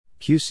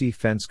QC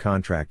Fence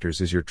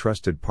Contractors is your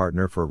trusted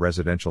partner for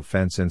residential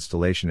fence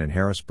installation in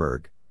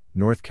Harrisburg,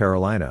 North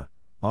Carolina,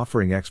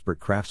 offering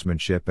expert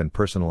craftsmanship and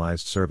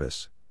personalized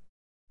service.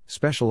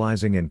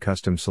 Specializing in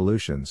custom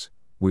solutions,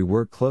 we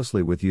work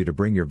closely with you to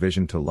bring your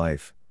vision to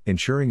life,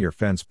 ensuring your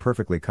fence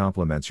perfectly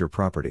complements your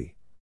property.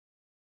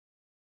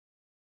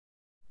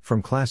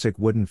 From classic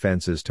wooden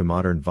fences to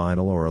modern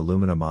vinyl or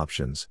aluminum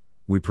options,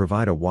 we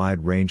provide a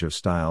wide range of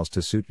styles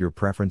to suit your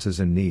preferences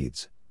and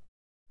needs.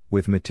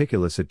 With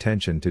meticulous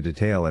attention to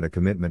detail and a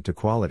commitment to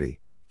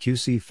quality,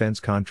 QC Fence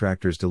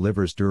Contractors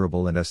delivers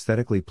durable and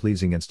aesthetically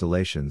pleasing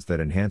installations that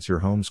enhance your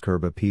home's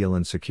curb appeal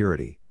and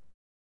security.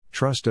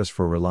 Trust us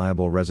for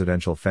reliable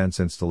residential fence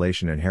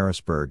installation in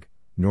Harrisburg,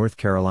 North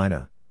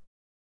Carolina.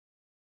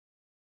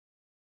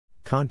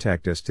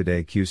 Contact us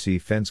today,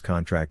 QC Fence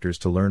Contractors,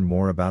 to learn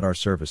more about our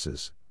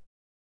services.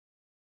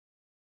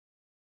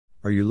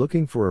 Are you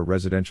looking for a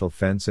residential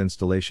fence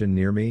installation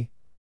near me?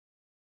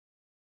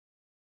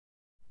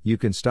 You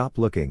can stop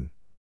looking.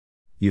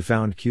 You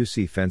found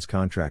QC Fence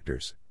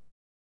Contractors.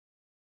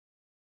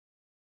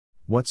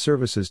 What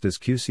services does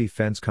QC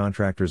Fence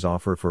Contractors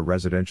offer for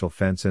residential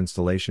fence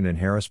installation in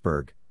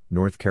Harrisburg,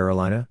 North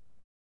Carolina?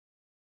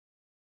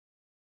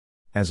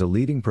 As a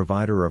leading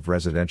provider of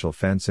residential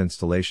fence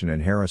installation in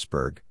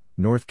Harrisburg,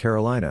 North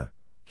Carolina,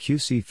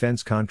 QC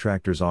Fence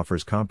Contractors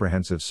offers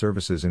comprehensive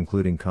services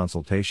including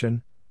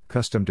consultation,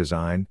 custom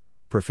design,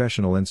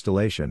 professional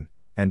installation,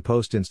 and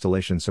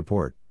post-installation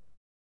support.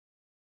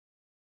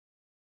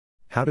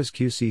 How does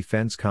QC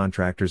Fence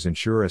Contractors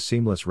ensure a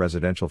seamless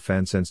residential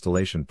fence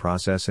installation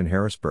process in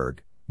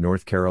Harrisburg,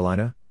 North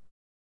Carolina?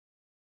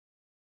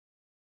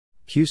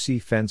 QC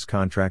Fence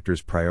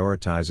Contractors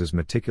prioritizes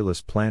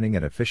meticulous planning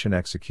and efficient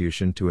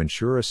execution to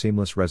ensure a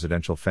seamless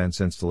residential fence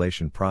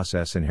installation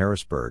process in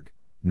Harrisburg,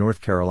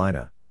 North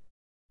Carolina.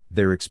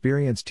 Their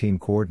experienced team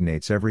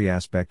coordinates every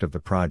aspect of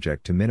the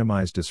project to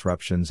minimize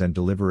disruptions and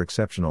deliver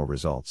exceptional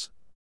results.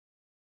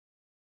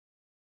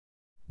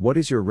 What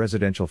is your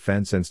residential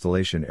fence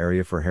installation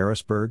area for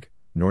Harrisburg,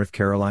 North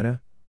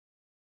Carolina?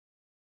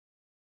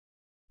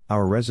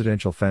 Our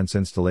residential fence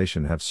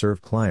installation have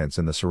served clients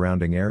in the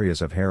surrounding areas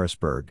of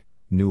Harrisburg,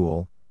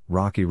 Newell,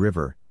 Rocky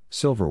River,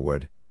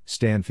 Silverwood,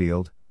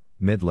 Stanfield,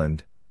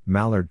 Midland,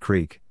 Mallard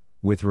Creek,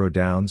 Withrow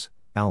Downs,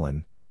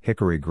 Allen,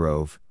 Hickory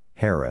Grove,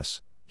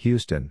 Harris,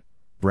 Houston,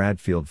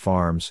 Bradfield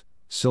Farms,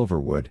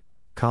 Silverwood,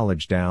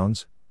 College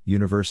Downs,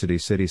 University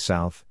City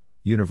South,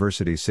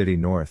 University City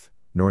North,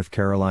 North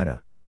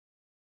Carolina.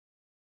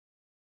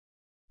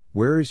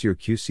 Where is your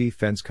QC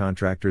Fence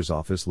Contractors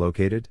office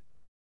located?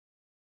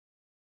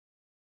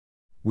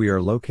 We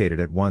are located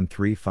at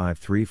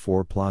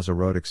 13534 Plaza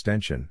Road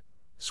Extension,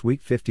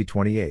 Suite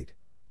 5028,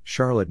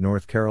 Charlotte,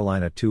 North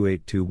Carolina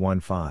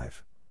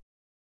 28215.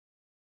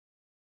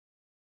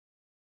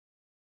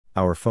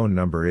 Our phone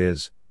number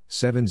is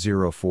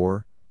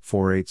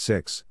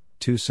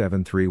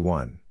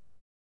 704-486-2731.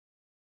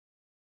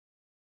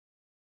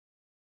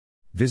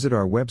 Visit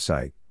our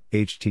website,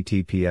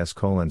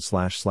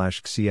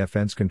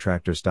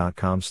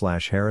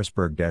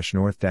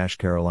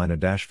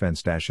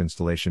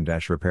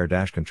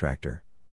 https://cfencecontractors.com/harrisburg-north-carolina-fence-installation-repair-contractor